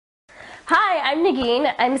Hi, I'm Nagin.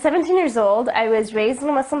 I'm 17 years old. I was raised in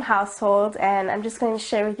a Muslim household, and I'm just going to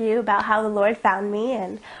share with you about how the Lord found me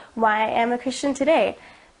and why I am a Christian today.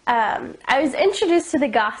 I was introduced to the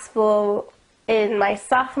gospel in my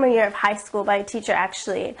sophomore year of high school by a teacher,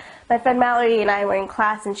 actually. My friend Mallory and I were in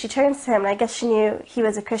class, and she turns to him, and I guess she knew he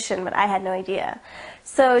was a Christian, but I had no idea.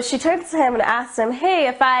 So she turns to him and asks him, hey,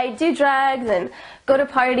 if I do drugs and go to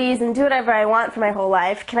parties and do whatever I want for my whole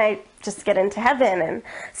life, can I just get into heaven? And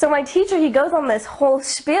so my teacher, he goes on this whole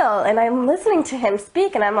spiel, and I'm listening to him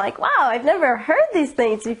speak, and I'm like, wow, I've never heard these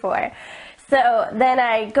things before. So then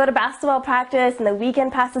I go to basketball practice, and the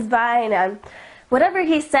weekend passes by, and whatever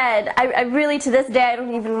he said, I really, to this day, I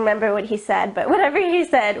don't even remember what he said, but whatever he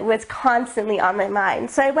said was constantly on my mind.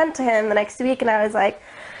 So I went to him the next week, and I was like,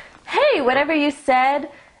 hey, whatever you said,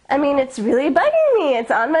 I mean, it's really bugging me.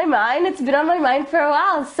 It's on my mind. It's been on my mind for a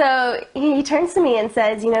while. So he turns to me and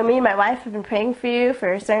says, you know, me and my wife have been praying for you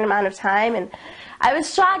for a certain amount of time. And I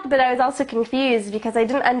was shocked, but I was also confused because I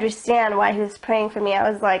didn't understand why he was praying for me.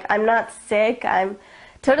 I was like, I'm not sick. I'm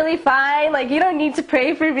totally fine. Like, you don't need to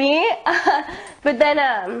pray for me. But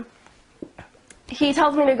then he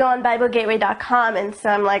tells me to go on BibleGateway.com. And so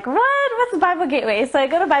I'm like, what? What's Bible Gateway? So I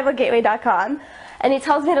go to BibleGateway.com, and he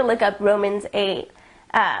tells me to look up Romans 8.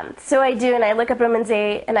 So I do, and I look up Romans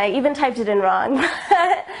 8, and I even typed it in wrong.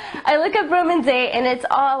 I look up Romans 8, and it's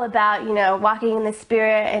all about, you know, walking in the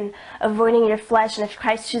Spirit and avoiding your flesh, and if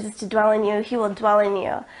Christ chooses to dwell in you, He will dwell in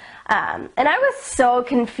you. And I was so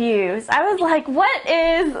confused. I was like, what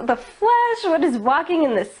is the flesh? What is walking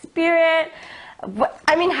in the Spirit?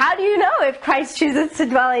 I mean, how do you know if Christ chooses to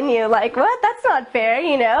dwell in you? Like, what? That's not fair,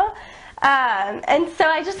 you know? And so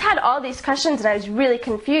I just had all these questions, and I was really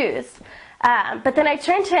confused. But then I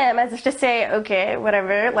turned to him as if to say, okay,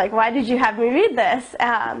 whatever, like, why did you have me read this?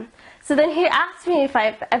 So then he asked me if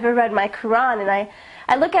I've ever read my Quran, and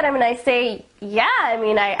I look at him and I say, yeah, I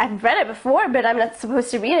mean, I've read it before, but I'm not supposed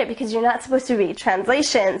to read it because you're not supposed to read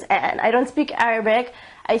translations, and I don't speak Arabic,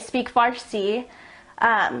 I speak Farsi,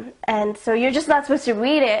 and so you're just not supposed to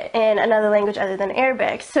read it in another language other than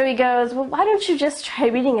Arabic. So he goes, well, why don't you just try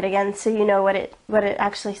reading it again so you know what it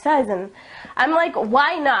actually says? And I'm like,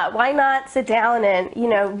 why not? Why not sit down and, you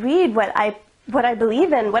know, read what I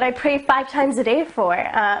believe in, what I pray 5 times a day for?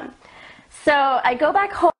 So I go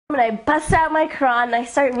back home and I bust out my Quran and I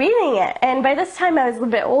start reading it. And by this time I was a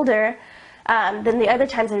little bit older than the other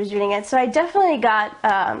times I was reading it. So I definitely got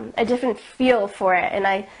a different feel for it. And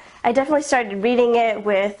I definitely started reading it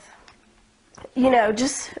with, you know,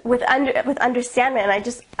 just with understanding, and I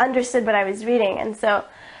just understood what I was reading. And so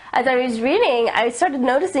as I was reading, I started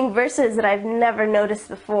noticing verses that I've never noticed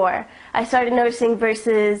before. I started noticing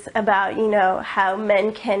verses about, you know, how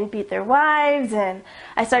men can beat their wives, and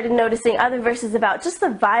I started noticing other verses about just the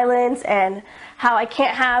violence and how I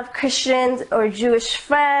can't have Christians or Jewish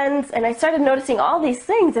friends. And I started noticing all these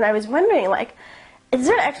things, and I was wondering, like, is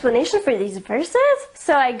there an explanation for these verses?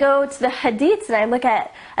 So I go to the hadiths and I look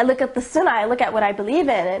at the sunnah, I look at what I believe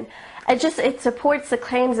in, and it supports the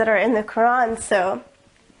claims that are in the Quran. So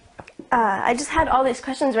I just had all these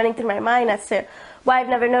questions running through my mind as to why I've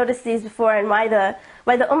never noticed these before, and why the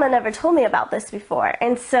Ummah never told me about this before.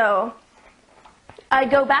 And so I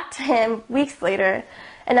go back to him weeks later,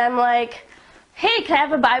 and I'm like, hey, can I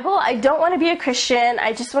have a Bible? I don't want to be a Christian.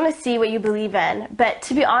 I just want to see what you believe in. But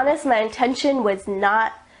to be honest, my intention was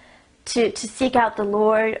not to seek out the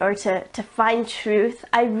Lord or to find truth.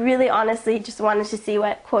 I really honestly just wanted to see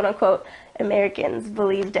what, quote unquote, Americans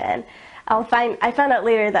believed in. I found out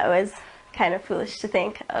later that was kind of foolish to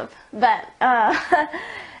think of. But,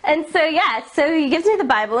 and so yeah, so he gives me the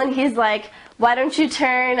Bible and he's like, why don't you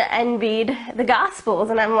turn and read the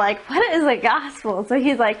Gospels? And I'm like, what is a Gospel? So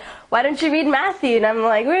he's like, why don't you read Matthew? And I'm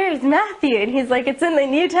like, where's Matthew? And he's like, it's in the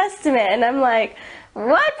New Testament. And I'm like,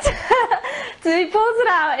 what? So he pulls it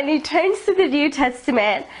out and he turns to the New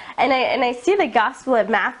Testament, and I see the Gospel of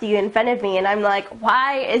Matthew in front of me, and I'm like,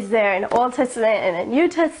 why is there an Old Testament and a New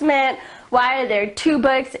Testament? Why are there 2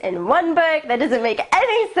 books in 1 book? That doesn't make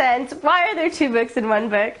any sense. Why are there 2 books in 1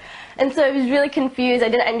 book? And so I was really confused. I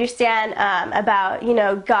didn't understand about, you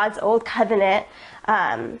know, God's old covenant.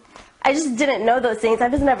 I just didn't know those things. I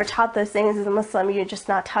was never taught those things. As a Muslim, you're just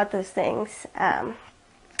not taught those things.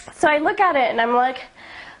 So I look at it and I'm like,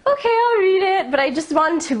 okay, I'll read it, but I just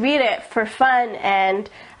wanted to read it for fun, and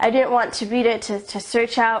I didn't want to read it to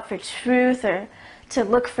search out for truth or to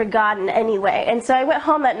look for God in any way. And so I went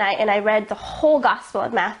home that night and I read the whole Gospel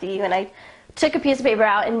of Matthew, and I took a piece of paper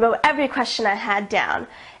out and wrote every question I had down.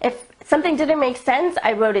 If something didn't make sense,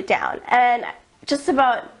 I wrote it down. And just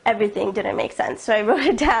about everything didn't make sense, so I wrote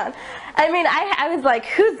it down. I mean, I was like,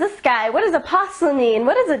 who's this guy? What does apostle mean?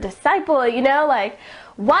 What is a disciple? You know, like,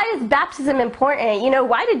 why is baptism important? You know,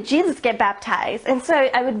 why did Jesus get baptized? And so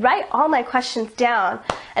I would write all my questions down.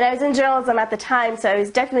 And I was in journalism at the time, so I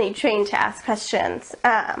was definitely trained to ask questions.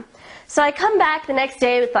 So I come back the next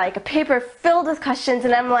day with like a paper filled with questions,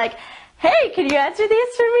 and I'm like, hey, can you answer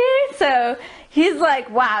these for me? So he's like,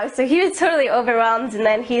 wow. So he was totally overwhelmed, and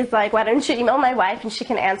then he's like, why don't you email my wife and she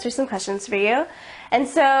can answer some questions for you? And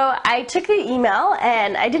so I took the email,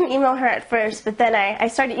 and I didn't email her at first, but then I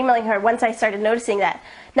started emailing her once I started noticing that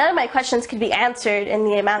none of my questions could be answered in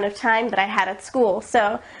the amount of time that I had at school.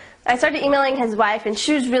 So I started emailing his wife, and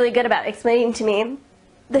she was really good about explaining to me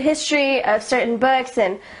the history of certain books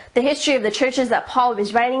and the history of the churches that Paul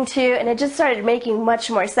was writing to, and it just started making much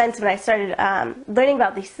more sense when I started learning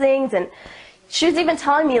about these things. And she was even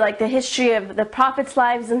telling me like the history of the prophets'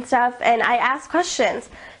 lives and stuff, and I asked questions.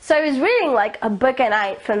 So I was reading like a book a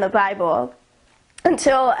night from the Bible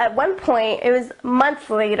until at one point, it was months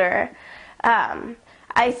later,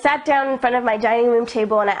 I sat down in front of my dining room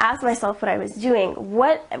table and I asked myself what I was doing.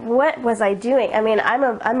 What was I doing? I mean, I'm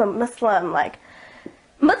a Muslim. Like,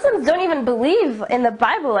 Muslims don't even believe in the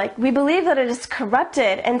Bible. Like, we believe that it is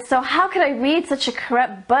corrupted. And so how could I read such a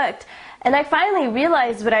corrupt book? And I finally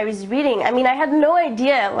realized what I was reading. I mean, I had no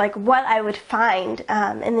idea like what I would find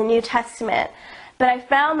in the New Testament. But I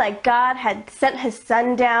found that God had sent his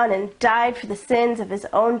son down and died for the sins of his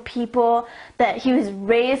own people, that he was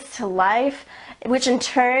raised to life, which in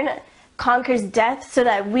turn conquers death so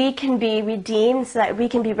that we can be redeemed, so that we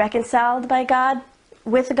can be reconciled by God,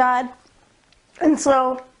 with God. And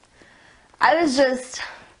so I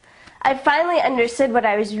finally understood what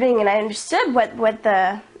I was reading, and I understood what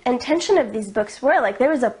the intention of these books were. Like,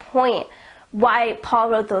 there was a point why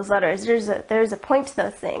Paul wrote those letters. There's a point to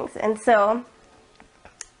those things. And so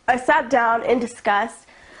I sat down in disgust.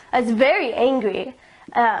 I was very angry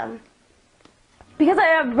because I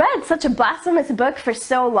have read such a blasphemous book for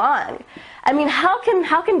so long. I mean, how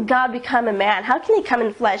can God become a man? How can he come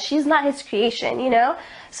in flesh? He's not his creation, you know?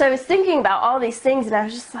 So I was thinking about all these things, and I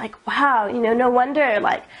was just like, wow, you know, no wonder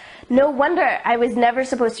I was never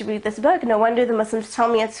supposed to read this book. No wonder the Muslims tell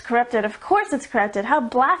me it's corrupted. Of course it's corrupted. How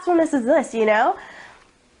blasphemous is this, you know?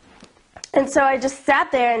 And so I just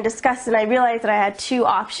sat there and discussed, and I realized that I had two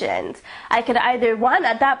options. I could either, one,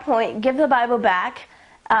 at that point, give the Bible back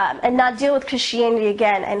and not deal with Christianity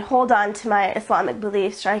again and hold on to my Islamic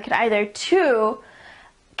beliefs, or I could either, two,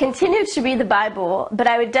 continue to read the Bible, but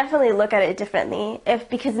I would definitely look at it differently.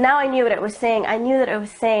 Because now I knew what it was saying. I knew that it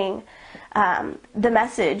was saying the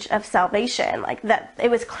message of salvation, like that it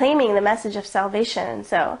was claiming the message of salvation. And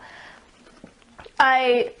so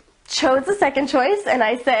I chose the second choice, and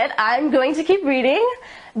I said, I'm going to keep reading,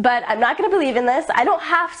 but I'm not going to believe in this. I don't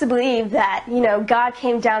have to believe that, you know, God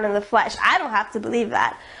came down in the flesh. I don't have to believe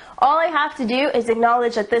that. All I have to do is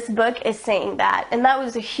acknowledge that this book is saying that. And that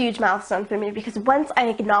was a huge milestone for me, because once I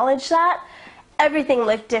acknowledged that, everything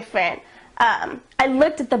looked different. I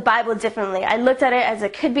looked at the Bible differently. I looked at it as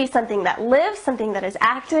it could be something that lives, something that is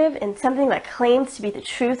active, and something that claims to be the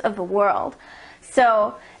truth of the world.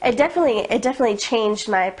 So it definitely changed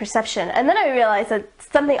my perception. And then I realized that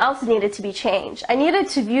something else needed to be changed. I needed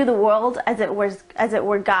to view the world as it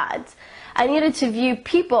were God's. I needed to view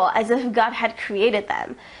people as if God had created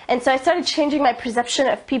them. And so I started changing my perception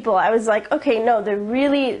of people. I was like, okay, no, they're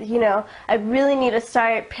really, you know, I really need to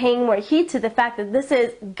start paying more heed to the fact that this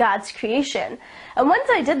is God's creation. And once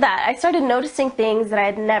I did that, I started noticing things that I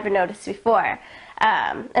had never noticed before.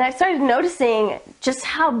 And I started noticing just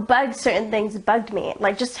how bugged certain things bugged me,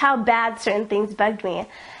 like just how bad certain things bugged me.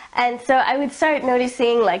 And so I would start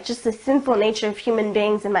noticing like just the sinful nature of human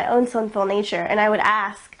beings and my own sinful nature. And I would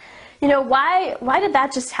ask, you know, why did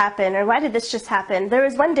that just happen? Or why did this just happen? There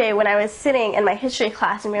was one day when I was sitting in my history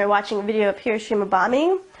class and we were watching a video of Hiroshima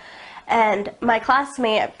bombing. And my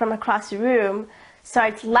classmate from across the room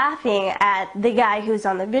starts laughing at the guy who's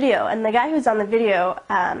on the video. And the guy who's on the video,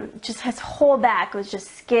 just his whole back was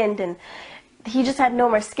just skinned, and he just had no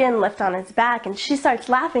more skin left on his back. And she starts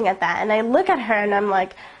laughing at that. And I look at her and I'm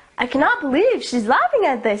like, I cannot believe she's laughing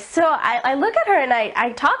at this. So I look at her and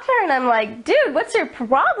I talk to her and I'm like, dude, what's your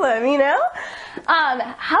problem, you know?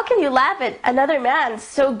 How can you laugh at another man's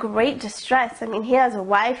so great distress? I mean, he has a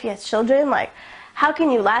wife, he has children. Like, how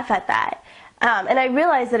can you laugh at that? And I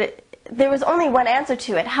realized that there was only one answer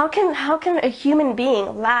to it. How can a human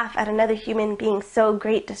being laugh at another human being so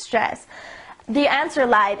great distress? The answer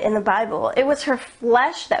lied in the Bible. It was her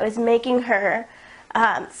flesh that was making her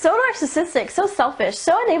so narcissistic, so selfish,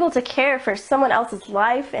 so unable to care for someone else's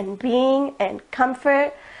life and being and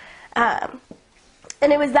comfort.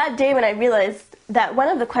 And it was that day when I realized that one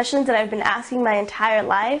of the questions that I've been asking my entire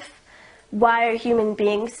life, why are human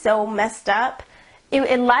beings so messed up?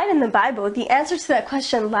 It lied in the Bible. The answer to that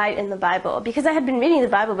question lied in the Bible. Because I had been reading the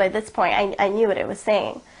Bible by this point, I knew what it was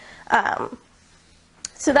saying.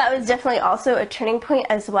 So that was definitely also a turning point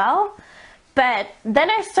as well. But then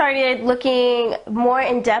I started looking more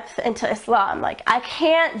in depth into Islam. Like, I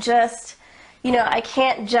can't just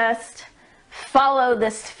follow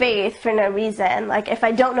this faith for no reason, like if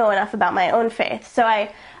I don't know enough about my own faith. So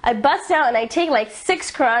I bust out and I take like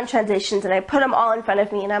 6 Quran translations and I put them all in front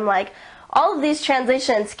of me, and I'm like, all of these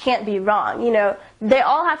translations can't be wrong, you know, they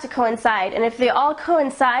all have to coincide, and if they all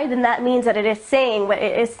coincide, then that means that it is saying what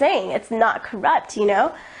it is saying. It's not corrupt, you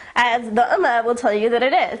know, as the Ummah will tell you that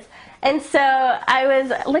it is. And so I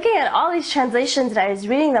was looking at all these translations and I was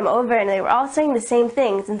reading them over, and they were all saying the same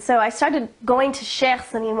things. And so I started going to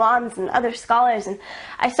sheikhs and imams and other scholars, and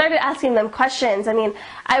I started asking them questions. I mean,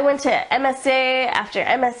 I went to MSA after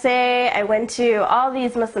MSA. I went to all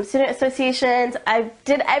these Muslim student associations. I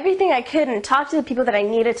did everything I could and talked to the people that I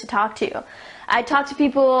needed to talk to. I talked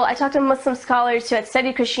to Muslim scholars who had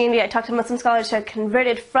studied Christianity. I talked to Muslim scholars who had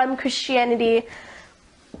converted from Christianity.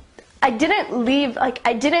 I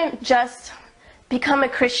didn't just become a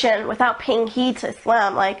Christian without paying heed to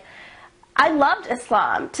Islam. Like, I loved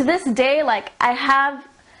Islam. To this day, like, I have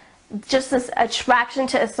just this attraction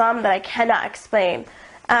to Islam that I cannot explain.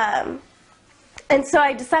 And so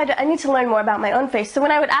I decided I need to learn more about my own faith. So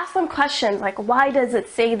when I would ask them questions like, why does it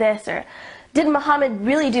say this? Or, did Muhammad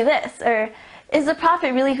really do this? Or, is the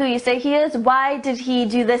prophet really who you say he is? Why did he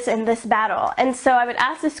do this in this battle? And so I would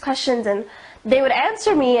ask these questions, and they would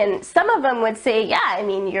answer me, and some of them would say, yeah, I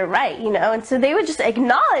mean, you're right, you know. And so they would just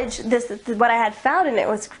acknowledge this, what I had found, and it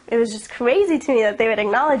was just crazy to me that they would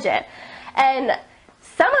acknowledge it. And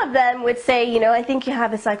some of them would say, you know, I think you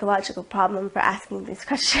have a psychological problem for asking these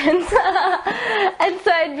questions. And so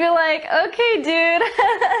I'd be like, okay, dude.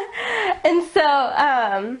 And so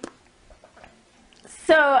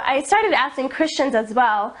I started asking Christians as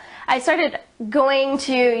well. I started going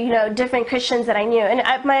to, you know, different Christians that I knew. And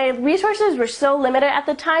my resources were so limited at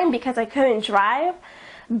the time because I couldn't drive.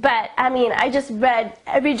 But, I mean, I just read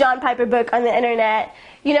every John Piper book on the internet.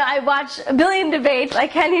 You know, I watched a billion debates. I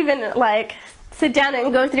can't even, like, sit down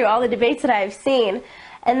and go through all the debates that I've seen.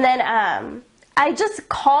 And then I just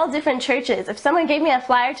called different churches. If someone gave me a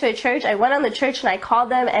flyer to a church, I went on the church and I called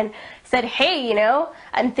them and said, hey, you know,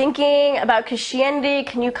 I'm thinking about Christianity.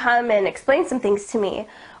 Can you come and explain some things to me?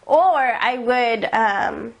 Or I would,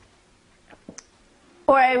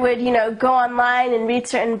 you know, go online and read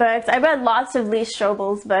certain books. I read lots of Lee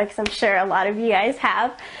Strobel's books. I'm sure a lot of you guys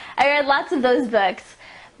have. I read lots of those books.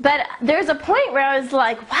 But there's a point where I was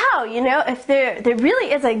like, wow, you know, if there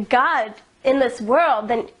really is a God in this world,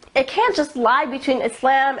 then it can't just lie between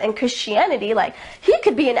Islam and Christianity. Like, he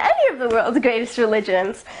could be in any of the world's greatest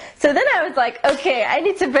religions. So then I was like, okay, I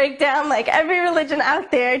need to break down like every religion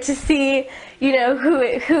out there to see, you know,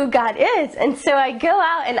 who God is. And so I go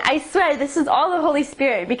out, and I swear this is all the Holy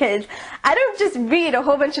Spirit, because I don't just read a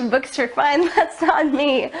whole bunch of books for fun. That's not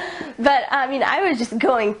me. But I mean, I was just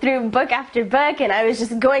going through book after book, and I was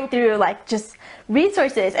just going through like just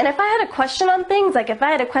resources. And if I had a question on things, like if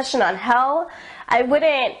I had a question on hell, I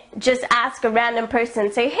wouldn't just ask a random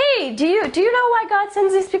person, say, hey, do you know why God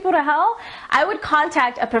sends these people to hell? I would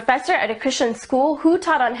contact a professor at a Christian school who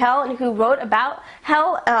taught on hell and who wrote about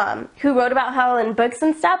hell in books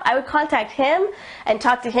and stuff. I would contact him and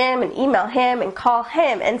talk to him and email him and call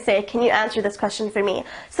him and say, can you answer this question for me?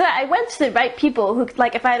 So I went to the right people who,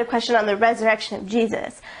 like if I had a question on the resurrection of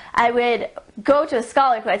Jesus, I would go to a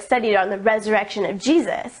scholar who had studied on the resurrection of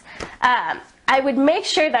Jesus. I would make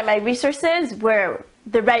sure that my resources were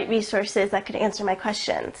the right resources that could answer my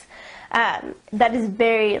questions. That is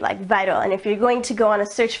very vital, and if you're going to go on a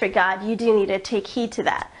search for God, you do need to take heed to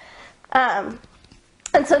that. And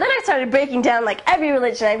so then I started breaking down every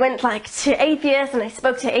religion. I went to atheists, and I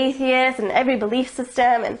spoke to atheists and every belief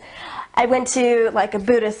system, and I went to a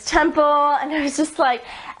Buddhist temple, and I was just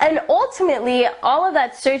and ultimately all of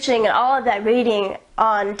that searching and all of that reading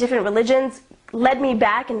on different religions led me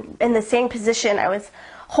back in the same position. I was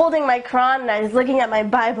holding my Quran and I was looking at my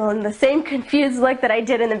Bible in the same confused look that I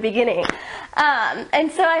did in the beginning. And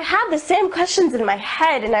so I had the same questions in my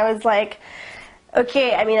head, and I was like,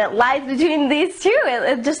 okay, I mean, it lies between these two.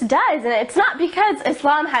 It just does. And it's not because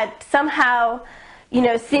Islam had somehow,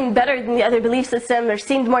 seemed better than the other belief system or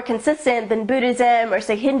seemed more consistent than Buddhism or,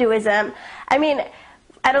 say, Hinduism. I mean,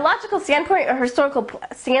 at a logical standpoint or historical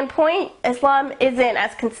standpoint, Islam isn't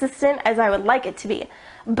as consistent as I would like it to be.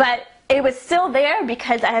 But it was still there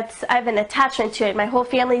because I have an attachment to it. My whole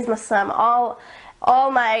family's Muslim.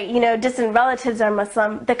 all my, distant relatives are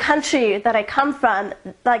Muslim. The country that I come from,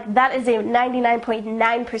 like, that is a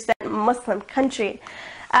 99.9% Muslim country.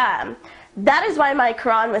 That is why my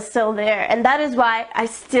Quran was still there, and that is why I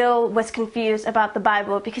still was confused about the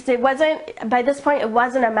Bible, because by this point, it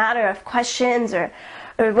wasn't a matter of questions, or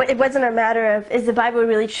it wasn't a matter of, is the Bible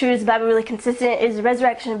really true, is the Bible really consistent, is the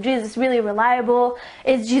resurrection of Jesus really reliable,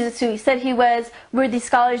 is Jesus who he said he was, were these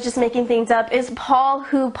scholars just making things up, is Paul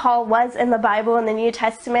who Paul was in the Bible, in the New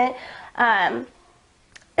Testament, and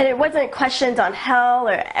it wasn't questions on hell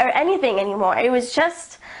or anything anymore. It was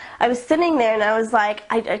just, I was sitting there and I was like,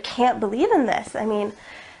 I can't believe in this. I mean,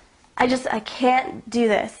 I can't do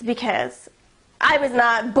this, because I was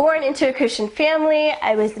not born into a Christian family.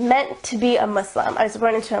 I was meant to be a Muslim. I was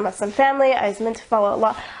born into a Muslim family. I was meant to follow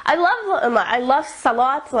Allah. I love the Ummah. I love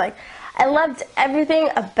Salat. Like, I loved everything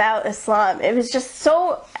about Islam. It was just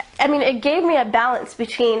so, I mean, it gave me a balance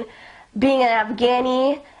between being an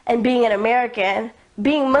Afghani and being an American.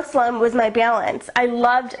 Being Muslim was my balance. I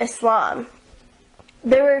loved Islam.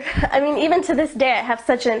 Even to this day, I have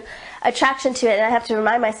such an attraction to it, and I have to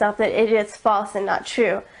remind myself that it is false and not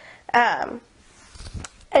true.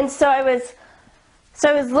 And so I was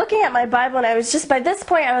looking at my Bible, and I was just, by this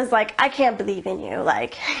point, I was like, I can't believe in you.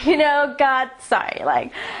 Like, God, sorry.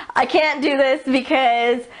 Like, I can't do this,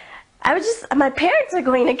 because my parents are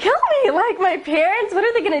going to kill me. Like, my parents, what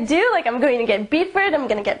are they going to do? Like, I'm going to get beat for it. I'm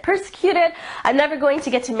going to get persecuted. I'm never going to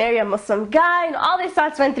get to marry a Muslim guy. And all these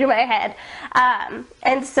thoughts went through my head.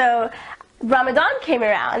 And so Ramadan came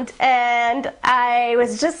around, and I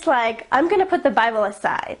was just like, I'm going to put the Bible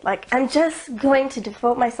aside. Like, I'm just going to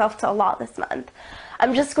devote myself to Allah this month.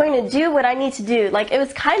 I'm just going to do what I need to do. Like, it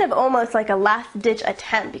was kind of almost like a last-ditch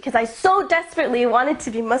attempt, because I so desperately wanted to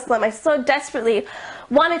be Muslim. I so desperately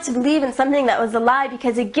wanted to believe in something that was a lie,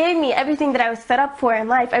 because it gave me everything that I was set up for in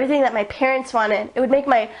life, everything that my parents wanted. It would make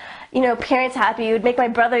my, parents happy. It would make my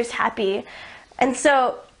brothers happy. And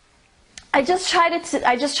so I just tried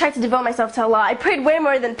to devote myself to Allah. I prayed way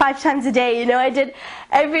more than 5 times a day. I did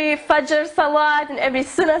every Fajr Salat and every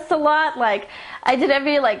Sunnah Salat. Like, I did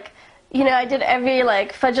every Fajr,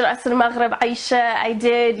 Asr, Maghrib, Aisha. I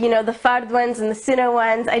did, the Fard ones and the Sunnah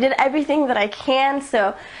ones. I did everything that I can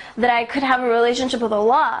so that I could have a relationship with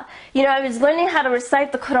Allah. I was learning how to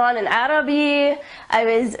recite the Quran in Arabic. I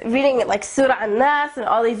was reading like Surah An-Nas and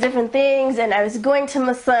all these different things. And I was going to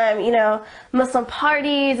Muslim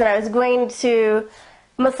parties, and I was going to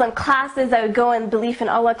Muslim classes. I would go in Belief in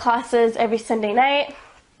Allah classes every Sunday night.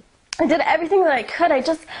 I did everything that I could. I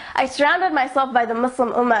surrounded myself by the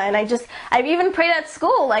Muslim Ummah, and I even prayed at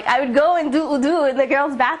school. Like, I would go and do wudu in the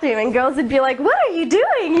girls' bathroom, and girls would be like, what are you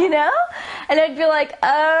doing, And I'd be like,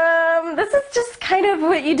 this is just kind of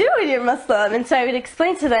what you do when you're Muslim. And so I would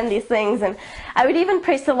explain to them these things, and I would even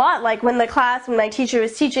pray Salat. Like, when my teacher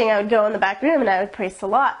was teaching, I would go in the back room and I would pray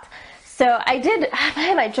Salat. So I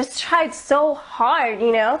just tried so hard,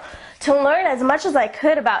 to learn as much as I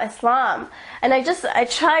could about Islam. And I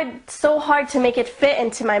tried so hard to make it fit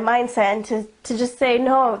into my mindset, and to just say,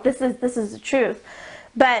 no, this is the truth.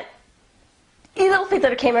 But Eid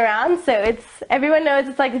al-Fitr came around, so everyone knows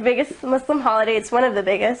it's like the biggest Muslim holiday. It's one of the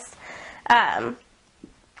biggest.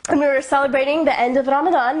 And we were celebrating the end of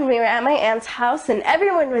Ramadan, and we were at my aunt's house, and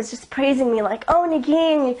everyone was just praising me, like, oh,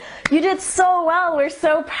 Nagin, you did so well. We're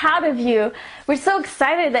so proud of you. We're so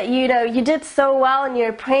excited that you did so well, and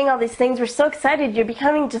you're praying all these things. We're so excited. You're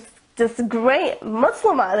becoming just this great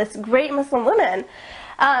Muslimah, this great Muslim woman.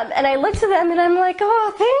 And I looked at them, and I'm like,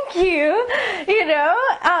 oh, thank you,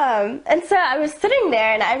 And so I was sitting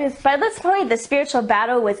there, and by this point, the spiritual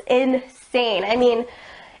battle was insane. I mean,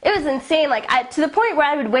 it was insane, to the point where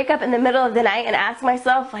I would wake up in the middle of the night and ask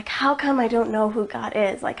myself, like, how come I don't know who God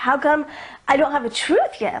is? Like, how come I don't have a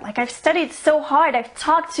truth yet? Like, I've studied so hard. I've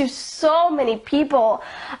talked to so many people.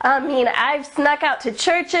 I've snuck out to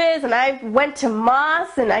churches, and I went to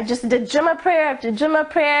mosques, and I just did Jummah prayer after Jummah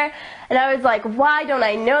prayer. And I was like, why don't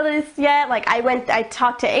I know this yet? Like, I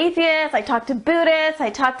talked to atheists, I talked to Buddhists, I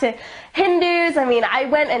talked to Hindus. I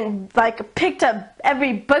went and picked up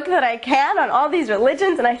every book that I can on all these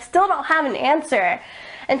religions, and I still don't have an answer.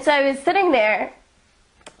 And so I was sitting there,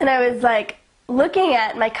 and I was looking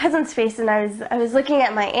at my cousin's face, and I was looking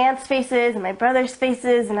at my aunt's faces and my brother's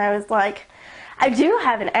faces, and I was like, I do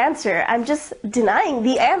have an answer. I'm just denying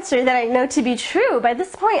the answer that I know to be true. By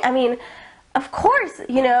this point, of course,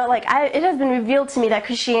 it has been revealed to me that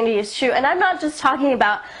Christianity is true. And I'm not just talking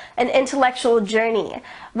about an intellectual journey.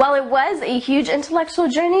 While it was a huge intellectual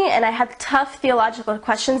journey, and I had tough theological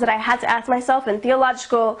questions that I had to ask myself, and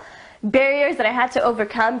theological barriers that I had to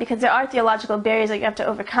overcome, because there are theological barriers that you have to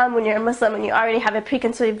overcome when you're a Muslim and you already have a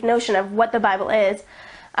preconceived notion of what the Bible is.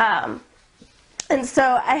 And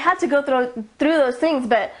so I had to go through those things,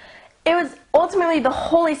 but it was ultimately the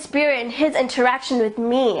Holy Spirit and His interaction with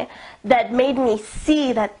me that made me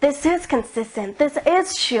see that this is consistent, this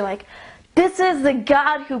is true, like, this is the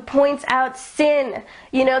God who points out sin.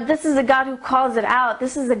 You know, this is the God who calls it out.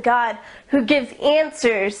 This is the God who gives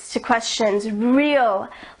answers to questions, real,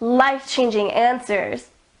 life-changing answers.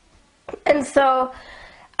 And so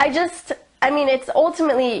it's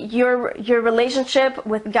ultimately your relationship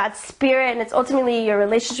with God's Spirit, and it's ultimately your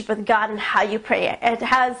relationship with God and how you pray. An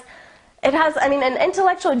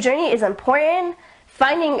intellectual journey is important.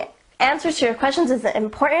 Finding answers to your questions is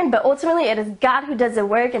important, but ultimately it is God who does the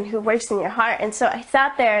work and who works in your heart. And so I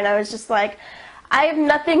sat there and I was just like, I have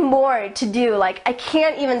nothing more to do. Like, I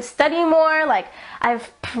can't even study more. Like,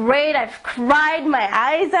 I've prayed, I've cried my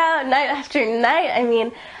eyes out night after night. I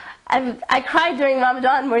mean, I cried during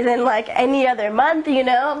Ramadan more than like any other month, you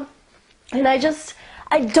know. And I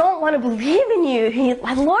don't want to believe in you.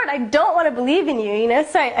 Lord, I don't want to believe in you, you know.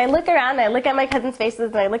 So I look around, I look at my cousins'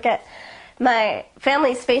 faces, and I look at my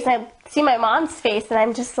family's face, and I see my mom's face, and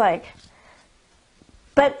I'm just like,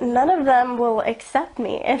 but none of them will accept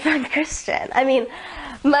me if I'm Christian. I mean,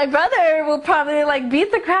 my brother will probably like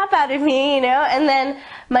beat the crap out of me, you know, and then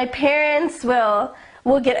my parents will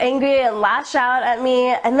get angry and lash out at me,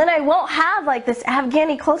 and then I won't have like this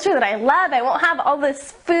Afghani culture that I love. I won't have all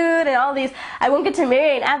this food and I won't get to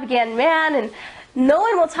marry an Afghan man, and no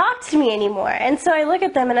one will talk to me anymore. And so I look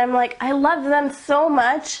at them and I'm like, I love them so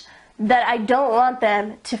much that I don't want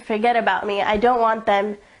them to forget about me. I don't want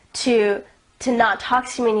them to not talk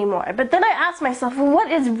to me anymore. But then I ask myself, well,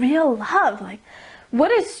 what is real love? Like, what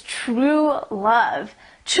is true love?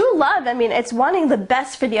 True love, it's wanting the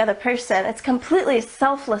best for the other person. It's completely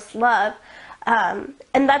selfless love. And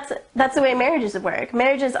that's the way marriages work.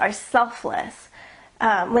 Marriages are selfless.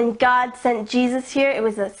 When God sent Jesus here, it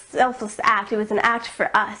was a selfless act. It was an act for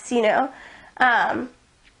us, you know. And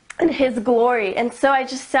His glory. And so I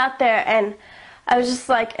just sat there and I was just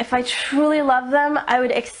like, if I truly love them, I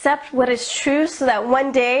would accept what is true so that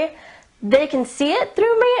one day they can see it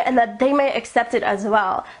through me and that they may accept it as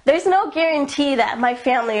well. There's no guarantee that my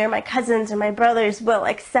family or my cousins or my brothers will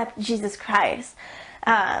accept Jesus Christ.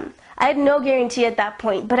 I had no guarantee at that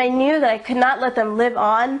point, but I knew that I could not let them live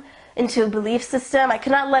on into a belief system. I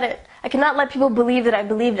could not let people believe that I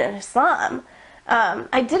believed in Islam.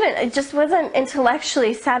 I didn't. It just wasn't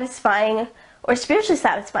intellectually satisfying or spiritually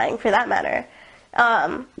satisfying, for that matter.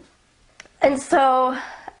 And so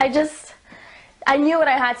I knew what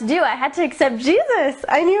I had to do. I had to accept Jesus.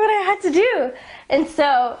 I knew what I had to do. And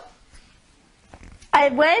so I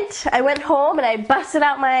went home and I busted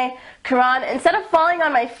out my Quran. Instead of falling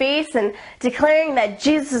on my face and declaring that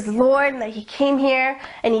Jesus is Lord and that He came here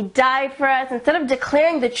and He died for us, instead of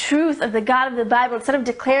declaring the truth of the God of the Bible, instead of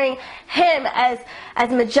declaring Him as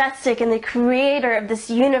majestic and the creator of this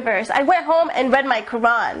universe, I went home and read my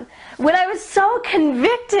Quran. When I was so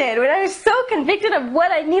convicted of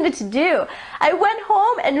what I needed to do, I went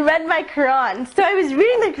home and read my Quran. So I was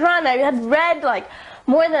reading the Quran. I had read like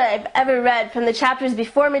more than I've ever read, from the chapters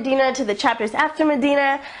before Medina to the chapters after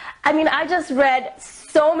Medina. I just read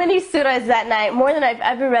so many surahs that night, more than I've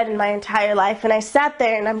ever read in my entire life. And I sat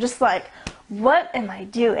there and I'm just like, what am I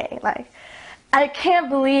doing? Like, I can't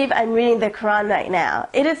believe I'm reading the Quran right now.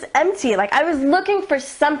 It is empty. Like, I was looking for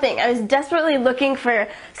something. I was desperately looking for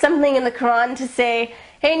something in the Quran to say,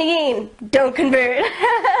 hey Nagin, don't convert.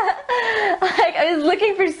 Like, I was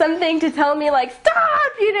looking for something to tell me, like,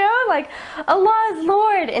 stop, you know, like, Allah is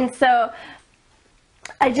Lord. And so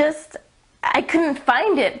I couldn't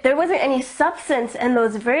find it. There wasn't any substance in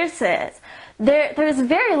those verses. There's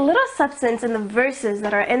very little substance in the verses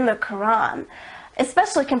that are in the Quran,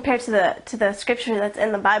 especially compared to the scripture that's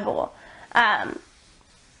in the Bible.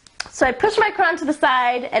 So I push my Quran to the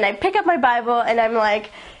side and I pick up my Bible and I'm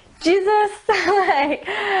like, Jesus, like,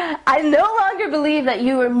 I no longer believe that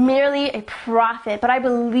you are merely a prophet, but I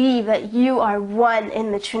believe that you are one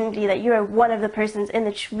in the Trinity, that you are one of the persons in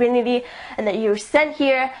the Trinity, and that you were sent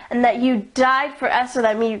here, and that you died for us so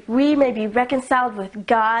that we may be reconciled with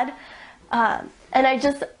God. And I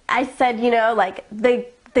said, you know, like, the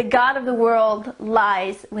God of the world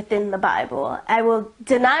lies within the Bible. I will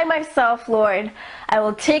deny myself, Lord. I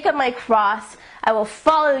will take up my cross. I will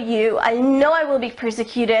follow you. I know I will be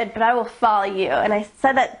persecuted, but I will follow you. And I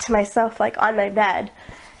said that to myself, like, on my bed.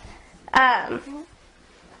 And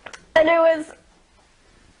it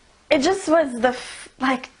just was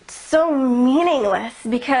like so meaningless,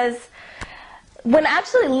 because when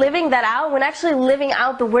actually living that out, when actually living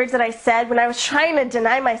out the words that I said, when I was trying to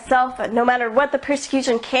deny myself, no matter what the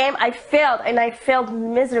persecution came, I failed, and I failed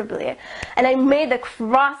miserably. And I made the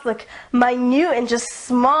cross look minute and just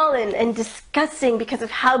small and disgusting because of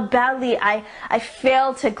how badly I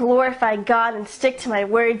failed to glorify God and stick to my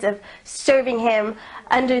words of serving Him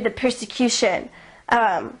under the persecution.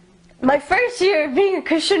 My first year of being a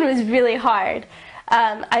Christian was really hard.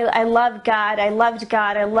 I loved God. I loved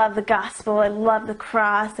God. I loved the gospel. I loved the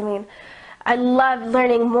cross. I mean, I loved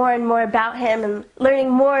learning more and more about Him and learning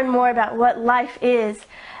more and more about what life is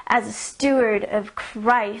as a steward of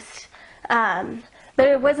Christ. But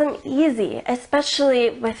it wasn't easy, especially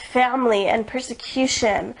with family and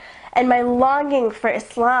persecution. And my longing for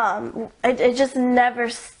Islam, it just never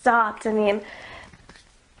stopped. I mean,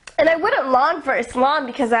 and I wouldn't long for Islam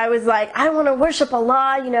because I was like, I want to worship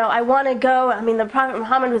Allah, you know, I want to go. I mean, the Prophet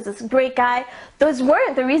Muhammad was this great guy. Those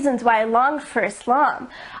weren't the reasons why I longed for Islam.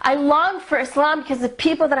 I longed for Islam because the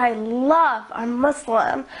people that I love are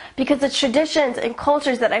Muslim, because the traditions and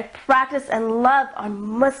cultures that I practice and love are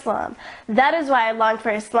Muslim. That is why I longed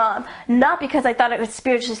for Islam, not because I thought it was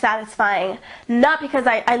spiritually satisfying, not because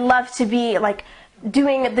I love to be like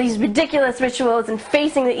doing these ridiculous rituals and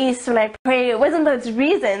facing the east when I pray. It wasn't those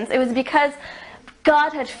reasons. It was because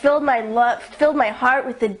God had filled my heart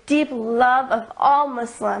with the deep love of all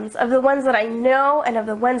Muslims, of the ones that I know and of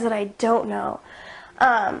the ones that I don't know.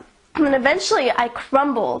 And eventually I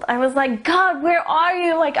crumbled. I was like, God, where are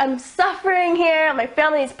you? Like, I'm suffering here. My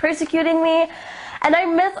family is persecuting me. And I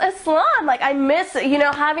miss Islam. Like, I miss, you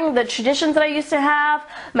know, having the traditions that I used to have.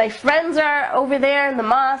 My friends are over there in the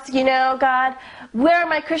mosque, you know, God. Where are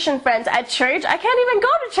my Christian friends? At church? I can't even go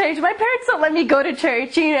to church. My parents don't let me go to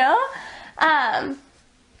church, you know.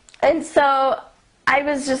 And so I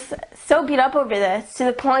was just so beat up over this to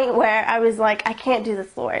the point where I was like, I can't do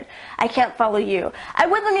this, Lord. I can't follow you. I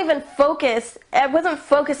wasn't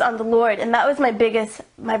focused on the Lord, and that was my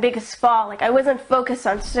biggest fall. Like, I wasn't focused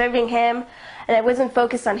on serving Him, and I wasn't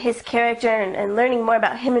focused on His character and learning more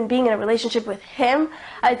about Him and being in a relationship with Him.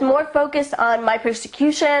 I was more focused on my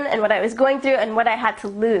persecution and what I was going through and what I had to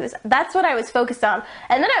lose. That's what I was focused on.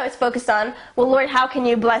 And then I was focused on, well, Lord, how can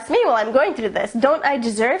you bless me while I'm going through this? Don't I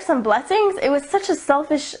deserve some blessings? It was such a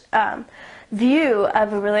selfish view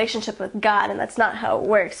of a relationship with God, and that's not how it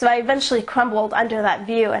works. So I eventually crumbled under that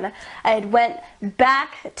view, and I had went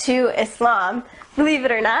back to Islam, believe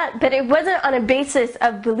it or not, but it wasn't on a basis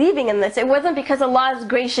of believing in this. It wasn't because Allah is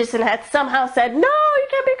gracious and had somehow said, no, you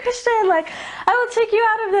can't be Christian, like, I will take you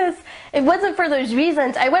out of this. It wasn't for those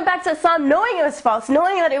reasons. I went back to Islam knowing it was false,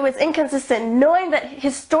 knowing that it was inconsistent, knowing that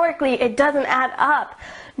historically it doesn't add up,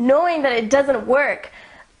 knowing that it doesn't work.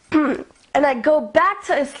 And I go back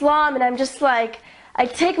to Islam, and I'm just like, I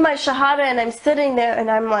take my shahada, and I'm sitting there, and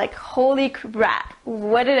I'm like, holy crap,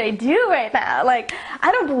 what did I do right now? Like, I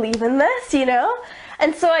don't believe in this, you know?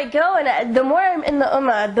 And so I go, and the more I'm in the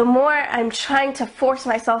ummah, the more I'm trying to force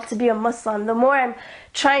myself to be a Muslim, the more I'm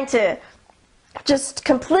trying to just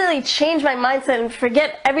completely change my mindset and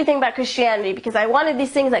forget everything about Christianity, because I wanted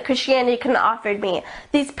these things that Christianity couldn't offer me,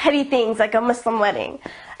 these petty things like a Muslim wedding.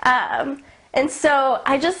 And so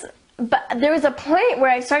but there was a point where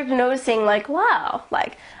I started noticing, like, wow,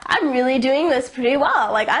 like, I'm really doing this pretty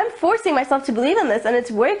well. Like, I'm forcing myself to believe in this, and it's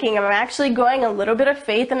working. I'm actually growing a little bit of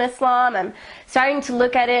faith in Islam. I'm starting to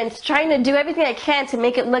look at it and trying to do everything I can to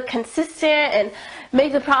make it look consistent and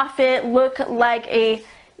make the prophet look like a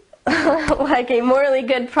like a morally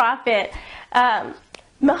good prophet.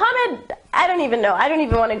 Muhammad, I don't even know. I don't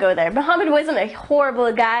even want to go there. Muhammad wasn't a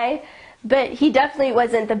horrible guy, but he definitely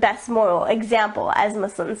wasn't the best moral example, as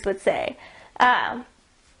Muslims would say. And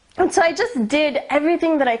so I just did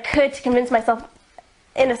everything that I could to convince myself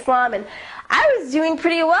in Islam, and I was doing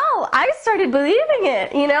pretty well. I started believing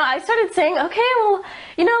it, you know. I started saying, okay, well,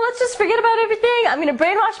 you know, let's just forget about everything. I'm going to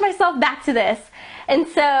brainwash myself back to this. And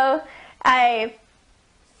so I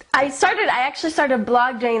actually started a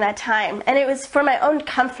blog during that time, and it was for my own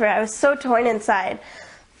comfort. I was so torn inside.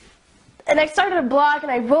 And I started a blog,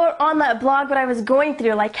 and I wrote on that blog what I was going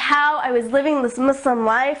through, like how I was living this Muslim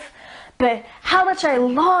life, but how much I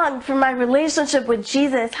longed for my relationship with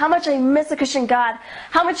Jesus, how much I miss a Christian God,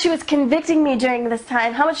 how much He was convicting me during this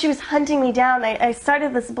time, how much He was hunting me down. I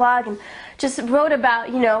started this blog and just wrote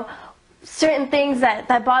about, you know, certain things that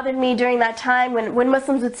bothered me during that time. When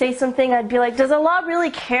Muslims would say something, I'd be like, does Allah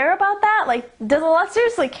really care about that? Like, does Allah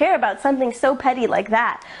seriously care about something so petty like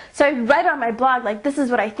that? So I'd write on my blog, like, this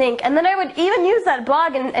is what I think. And then I would even use that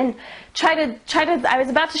blog and try to, I was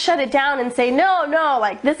about to shut it down and say, no,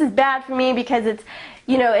 like, this is bad for me because it's,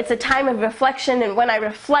 you know, it's a time of reflection, and when I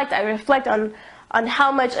reflect on on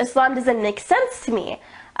how much Islam doesn't make sense to me.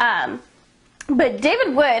 But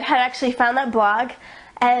David Wood had actually found that blog,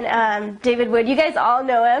 and David Wood, you guys all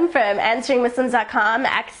know him from answeringmuslims.com,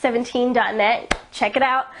 acts17.net, check it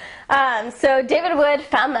out. So David Wood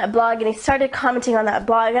found that blog, and he started commenting on that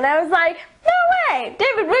blog, and I was like, no way,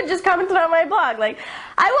 David Wood just commented on my blog. Like,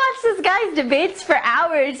 I watched this guy's debates for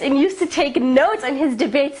hours and used to take notes on his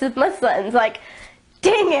debates with Muslims. Like,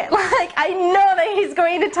 dang it, like, I know that he's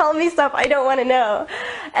going to tell me stuff I don't want to know.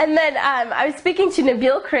 And then I was speaking to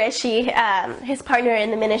Nabil Qureshi, his partner in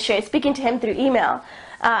the ministry. I was speaking to him through email.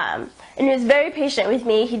 And he was very patient with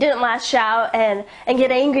me. He didn't lash out and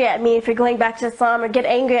get angry at me for going back to Islam or get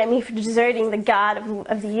angry at me for deserting the God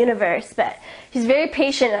of the universe. But he's very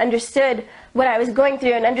patient and understood what I was going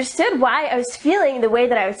through and understood why I was feeling the way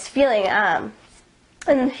that I was feeling.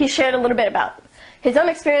 And he shared a little bit about his own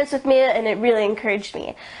experience with me, and it really encouraged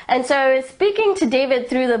me. And so I was speaking to David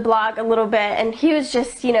through the blog a little bit, and he was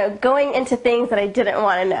just, going into things that I didn't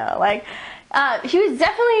want to know. Like, he was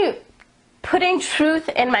definitely putting truth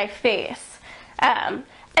in my face. I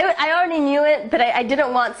already knew it, but I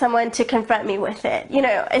didn't want someone to confront me with it,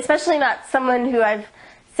 especially not someone who I've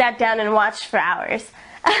sat down and watched for hours.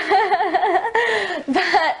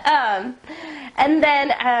 And then,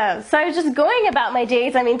 so I was just going about my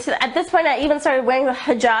days. I mean, at this point, I even started wearing the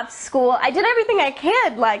hijab to school. I did everything I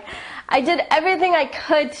could. Like, I did everything I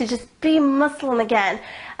could to just be Muslim again.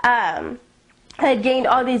 I had gained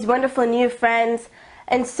all these wonderful new friends.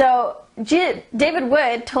 And so David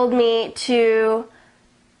Wood told me to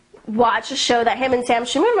watch a show that him and Sam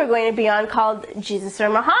Shamoon were going to be on called Jesus or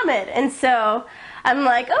Muhammad. And so I'm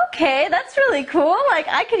like, okay, that's really cool. Like,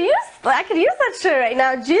 I could use that show right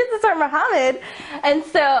now, Jesus or Muhammad. And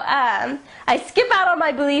so I skip out on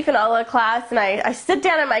my belief in Allah class, and I sit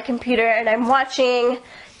down at my computer, and I'm watching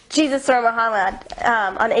Jesus or Muhammad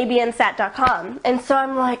on abnsat.com. And so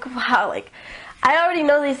I'm like, wow, like, I already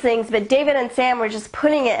know these things, but David and Sam were just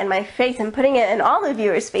putting it in my face and putting it in all the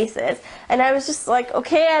viewers' faces. And I was just like,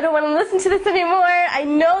 okay, I don't want to listen to this anymore. I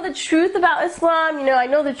know the truth about Islam. I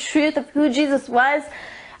know the truth of who Jesus was.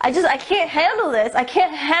 I can't handle this. I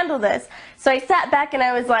can't handle this. So I sat back and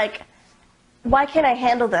I was like, why can't I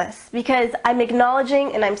handle this? Because I'm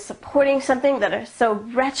acknowledging and I'm supporting something that is so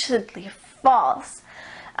wretchedly false.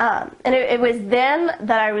 And it was then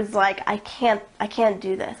that I was like, I can't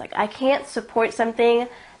do this. Like, I can't support something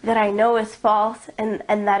that I know is false and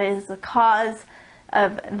that is the cause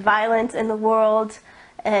of violence in the world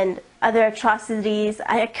and other atrocities.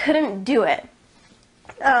 I couldn't do it.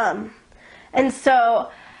 And so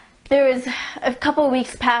there was a couple of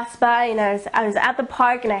weeks passed by, and I was at the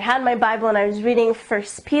park, and I had my Bible, and I was reading 1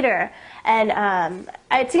 Peter. And I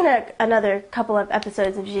had seen another couple of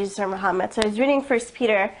episodes of Jesus or Muhammad. So I was reading 1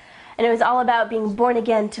 Peter, and it was all about being born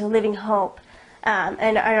again to a living hope,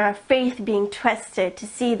 and our faith being tested to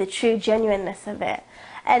see the true genuineness of it.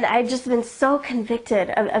 And I've just been so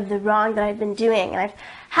convicted of the wrong that I've been doing. And I've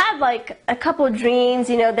had like a couple of dreams,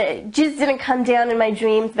 that Jesus didn't come down in my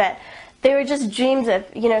dreams, but they were just dreams of,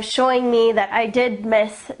 showing me that I did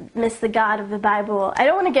miss the God of the Bible. I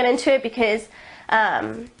don't want to get into it because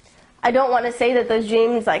I don't want to say that those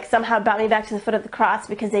dreams like somehow brought me back to the foot of the cross,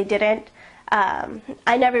 because they didn't.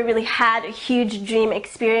 I never really had a huge dream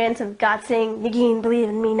experience of God saying, Nagin, believe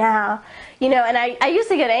in me now. And I used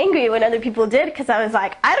to get angry when other people did, because I was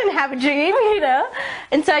like, I didn't have a dream,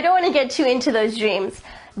 And so I don't want to get too into those dreams.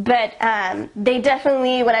 But they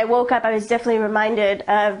definitely, when I woke up, I was definitely reminded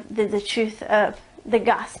of the truth of the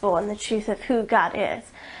gospel and the truth of who God is.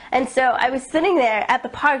 And so I was sitting there at the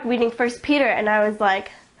park reading 1 Peter, and I was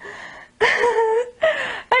like,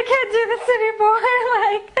 I can't do this anymore.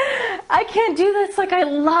 Like, I can't do this. Like, I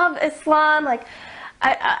love Islam. Like,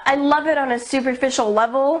 I love it on a superficial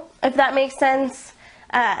level, if that makes sense.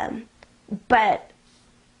 But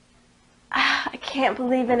I can't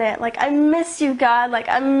believe in it. Like, I miss you, God. Like,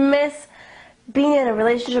 I miss being in a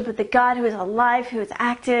relationship with the God who is alive, who is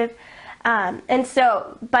active. And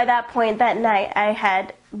so by that point, that night, I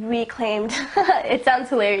had reclaimed, it sounds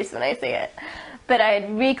hilarious when I say it, but I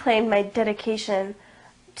had reclaimed my dedication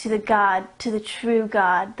to the God, to the true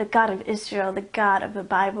God, the God of Israel, the God of the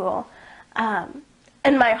Bible.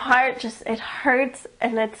 And my heart just, it hurts,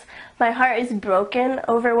 and my heart is broken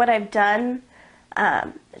over what I've done.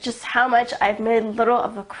 Just how much I've made little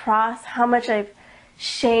of the cross, how much I've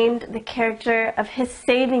shamed the character of His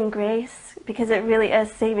saving grace, because it really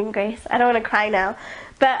is saving grace. I don't want to cry now,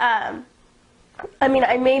 but I mean,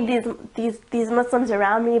 I made these Muslims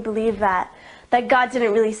around me believe that God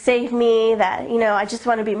didn't really save me, that, you know, I just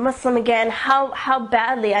want to be Muslim again. How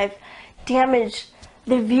badly I've damaged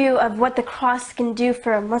the view of what the cross can do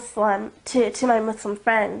for a Muslim to my Muslim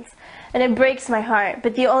friends. And it breaks my heart.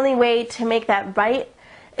 But the only way to make that right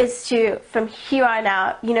is to, from here on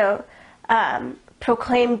out,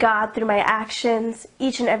 proclaim God through my actions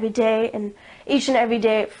each and every day, and each and every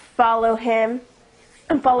day follow Him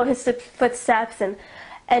and follow His footsteps,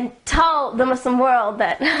 and tell the Muslim world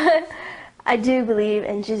that I do believe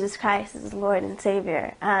in Jesus Christ as Lord and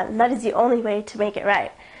Savior. And that is the only way to make it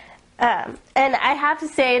right. And I have to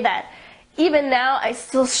say that even now I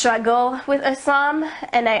still struggle with Islam,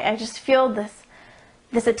 and I just feel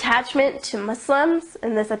this attachment to Muslims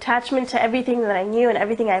and this attachment to everything that I knew and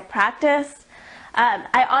everything I practiced.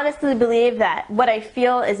 I honestly believe that what I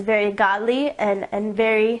feel is very godly and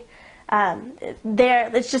very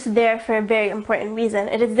it's just there for a very important reason.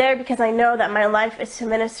 It is there because I know that my life is to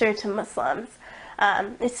minister to Muslims.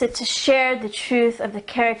 It's to share the truth of the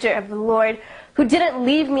character of the Lord, who didn't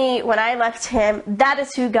leave me when I left Him. That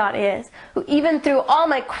is who God is. Who even through all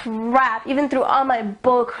my crap, even through all my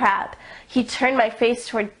bull crap, He turned my face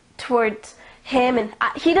towards Him, and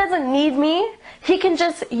He doesn't need me. He can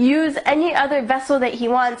just use any other vessel that He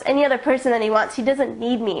wants, any other person that He wants. He doesn't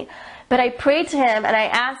need me. But I prayed to Him and I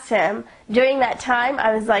asked Him during that time,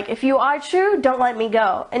 I was like, if you are true, don't let me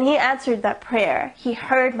go. And He answered that prayer. He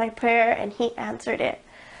heard my prayer and He answered it.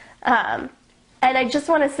 And I just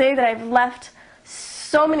want to say that I've left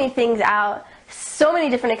so many things out, so many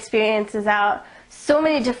different experiences out, so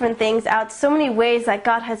many different things out, so many ways that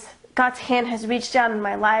God's hand has reached down in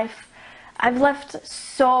my life. I've left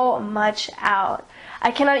so much out.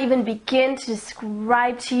 I cannot even begin to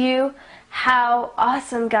describe to you how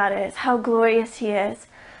awesome God is, how glorious He is,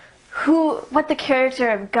 what the character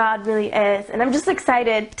of God really is. And I'm just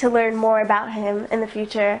excited to learn more about Him in the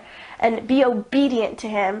future and be obedient to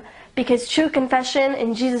Him, because true confession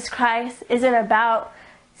in Jesus Christ isn't about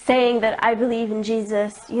saying that I believe in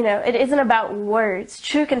Jesus. It isn't about words.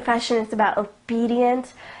 True confession is about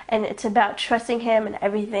obedience, and it's about trusting Him in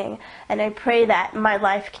everything. And I pray that my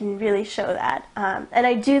life can really show that. And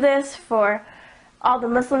I do this for all the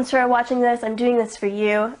Muslims who are watching this. I'm doing this for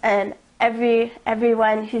you and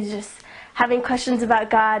everyone who's just having questions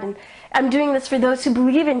about God. And I'm doing this for those who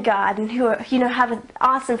believe in God and who have an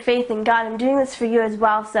awesome faith in God. I'm doing this for you as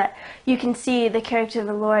well, so that you can see the character of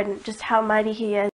the Lord and just how mighty He is.